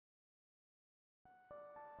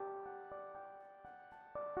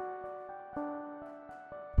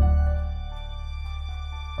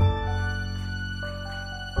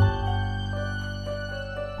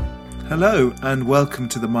Hello and welcome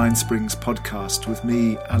to the Mind Springs podcast with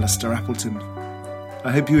me, Alistair Appleton.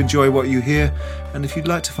 I hope you enjoy what you hear, and if you'd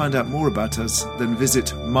like to find out more about us, then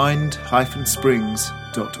visit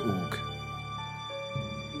mind-springs.org.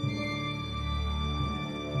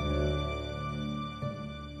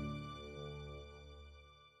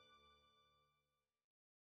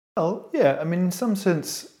 Well, yeah, I mean, in some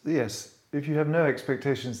sense, yes, if you have no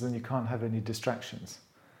expectations, then you can't have any distractions.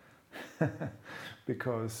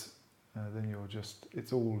 Because then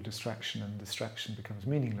it's all distraction, and distraction becomes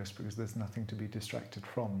meaningless because there's nothing to be distracted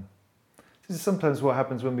from. This is sometimes what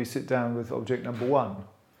happens when we sit down with object number one.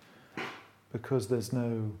 Because there's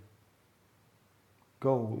no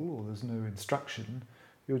goal or there's no instruction,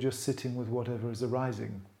 you're just sitting with whatever is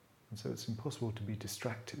arising. And so it's impossible to be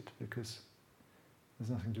distracted because there's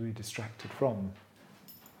nothing to be distracted from.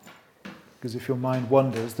 Because if your mind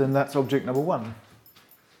wanders, then that's object number one.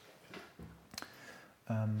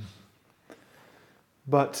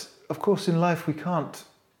 But of course in life we can't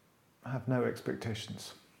have no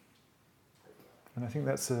expectations. And I think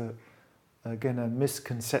that's again a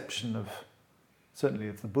misconception of, certainly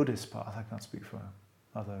of the Buddhist path. I can't speak for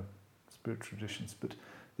other spiritual traditions, but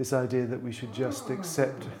this idea that we should just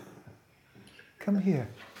accept. Come here.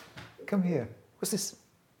 What's this?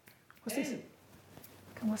 What's this?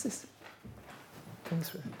 Come, what's this? Come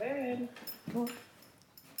this way. Ben. Come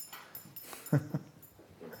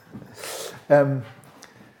on.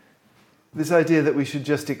 This idea that we should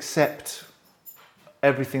just accept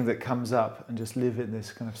everything that comes up and just live in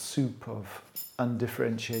this kind of soup of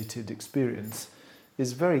undifferentiated experience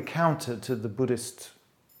is very counter to the Buddhist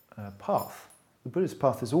path. The Buddhist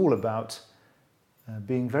path is all about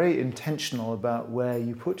being very intentional about where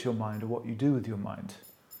you put your mind or what you do with your mind,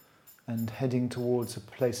 and heading towards a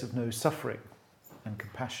place of no suffering and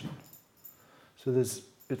compassion. So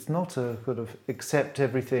it's not a sort of accept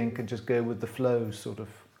everything and just go with the flow sort of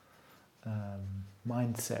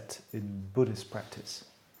mindset in Buddhist practice,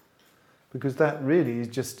 because that really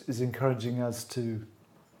is encouraging us to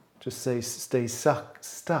just stay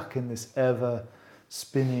stuck in this ever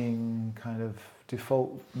spinning kind of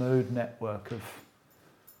default mode network of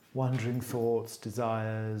wandering thoughts,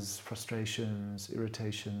 desires, frustrations,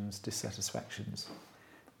 irritations, dissatisfactions,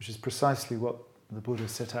 which is precisely what the Buddha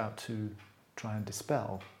set out to try and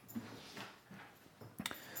dispel.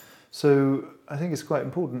 So I think it's quite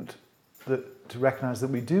important to recognize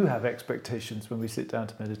that we do have expectations when we sit down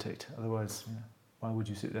to meditate. Otherwise, why would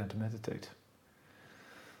you sit down to meditate?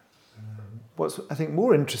 What's I think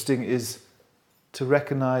more interesting is to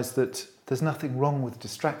recognize that there's nothing wrong with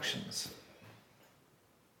distractions.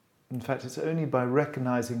 In fact, it's only by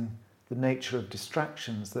recognizing the nature of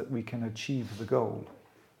distractions that we can achieve the goal.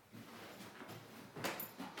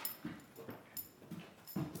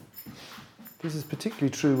 This is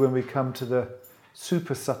particularly true when we come to the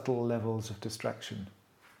super subtle levels of distraction.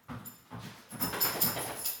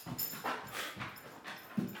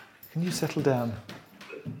 Can you settle down?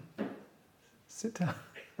 Sit down.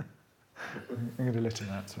 I'm going to let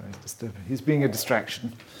him out, sorry, he's disturbing. He's being a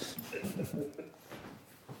distraction.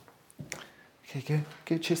 Okay,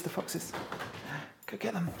 go chase the foxes. Go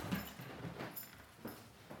get them.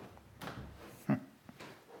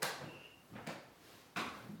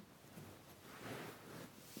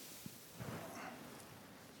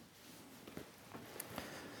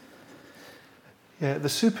 Yeah, at the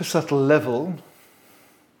super subtle level,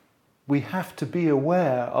 we have to be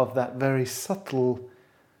aware of that very subtle,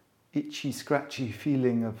 itchy, scratchy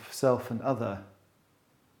feeling of self and other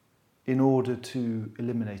in order to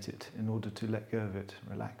eliminate it, in order to let go of it,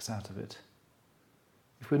 relax out of it.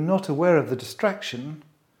 If we're not aware of the distraction,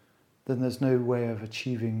 then there's no way of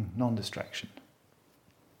achieving non-distraction.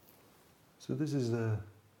 So this is a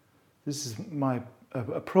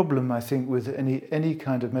problem, I think, with any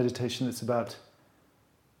kind of meditation that's about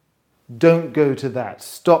don't go to that,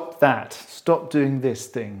 stop doing this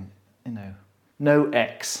thing, no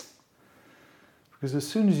X. Because as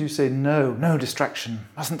soon as you say no distraction,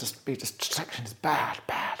 mustn't just be distraction, is bad,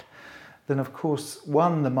 then of course,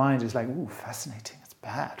 the mind is like, ooh, fascinating, it's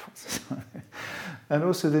bad. And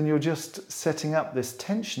also then you're just setting up this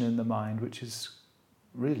tension in the mind, which is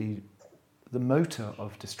really the motor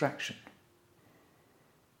of distraction.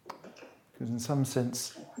 Because in some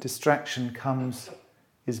sense, distraction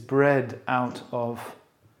is bred out of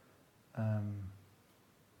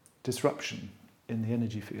disruption in the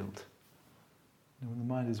energy field. When the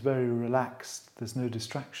mind is very relaxed, there's no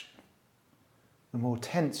distraction. The more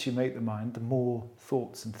tense you make the mind, the more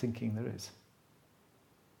thoughts and thinking there is.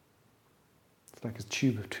 It's like a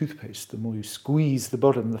tube of toothpaste. The more you squeeze the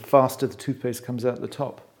bottom, the faster the toothpaste comes out the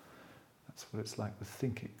top. That's what it's like with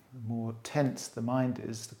thinking. The more tense the mind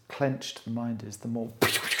is, the clenched the mind is, the more the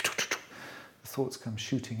thoughts come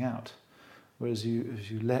shooting out. Whereas as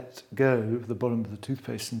you let go of the bottom of the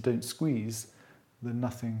toothpaste and don't squeeze, then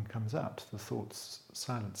nothing comes out. The thoughts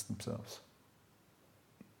silence themselves.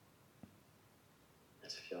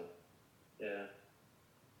 That's for sure. Yeah.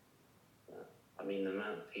 I mean, the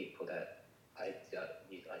amount of people that I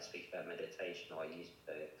speak about meditation, or I used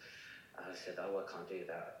to, I said, I can't do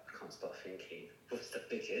that. I can't stop thinking. What's the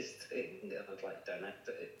biggest thing? And I was like, don't have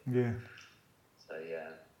to. Yeah. So, yeah.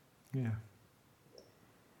 Yeah.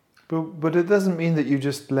 But it doesn't mean that you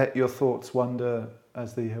just let your thoughts wander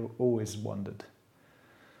as they have always wandered.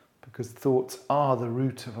 Because thoughts are the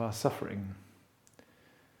root of our suffering.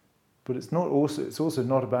 But it's also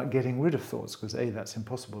not about getting rid of thoughts, because A, that's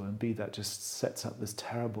impossible, and B, that just sets up this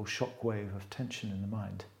terrible shockwave of tension in the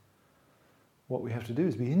mind. What we have to do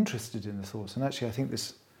is be interested in the thoughts. And actually I think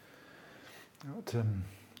this, what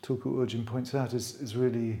Tulku Urgyen points out, is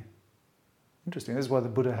really interesting. That's why the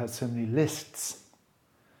Buddha has so many lists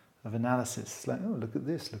of analysis. It's like, oh, look at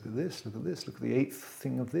this, look at this, look at this, look at the 8th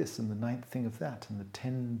thing of this, and the 9th thing of that, and the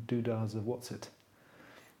 10 doodahs of what's it.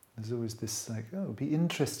 There's always this, like, oh, be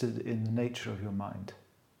interested in the nature of your mind.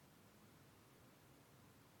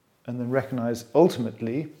 And then recognize,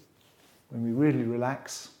 ultimately, when we really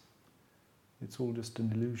relax, it's all just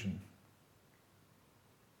an illusion.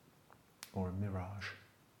 Or a mirage.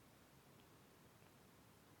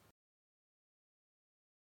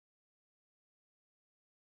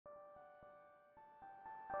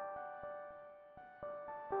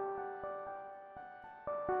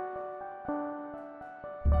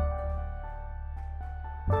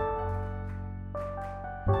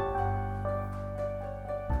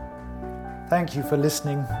 Thank you for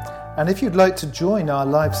listening. And if you'd like to join our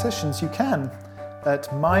live sessions, you can at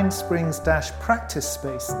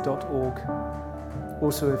mindsprings-practicespace.org.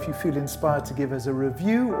 Also, if you feel inspired to give us a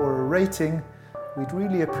review or a rating, we'd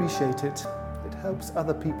really appreciate it. It helps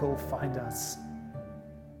other people find us.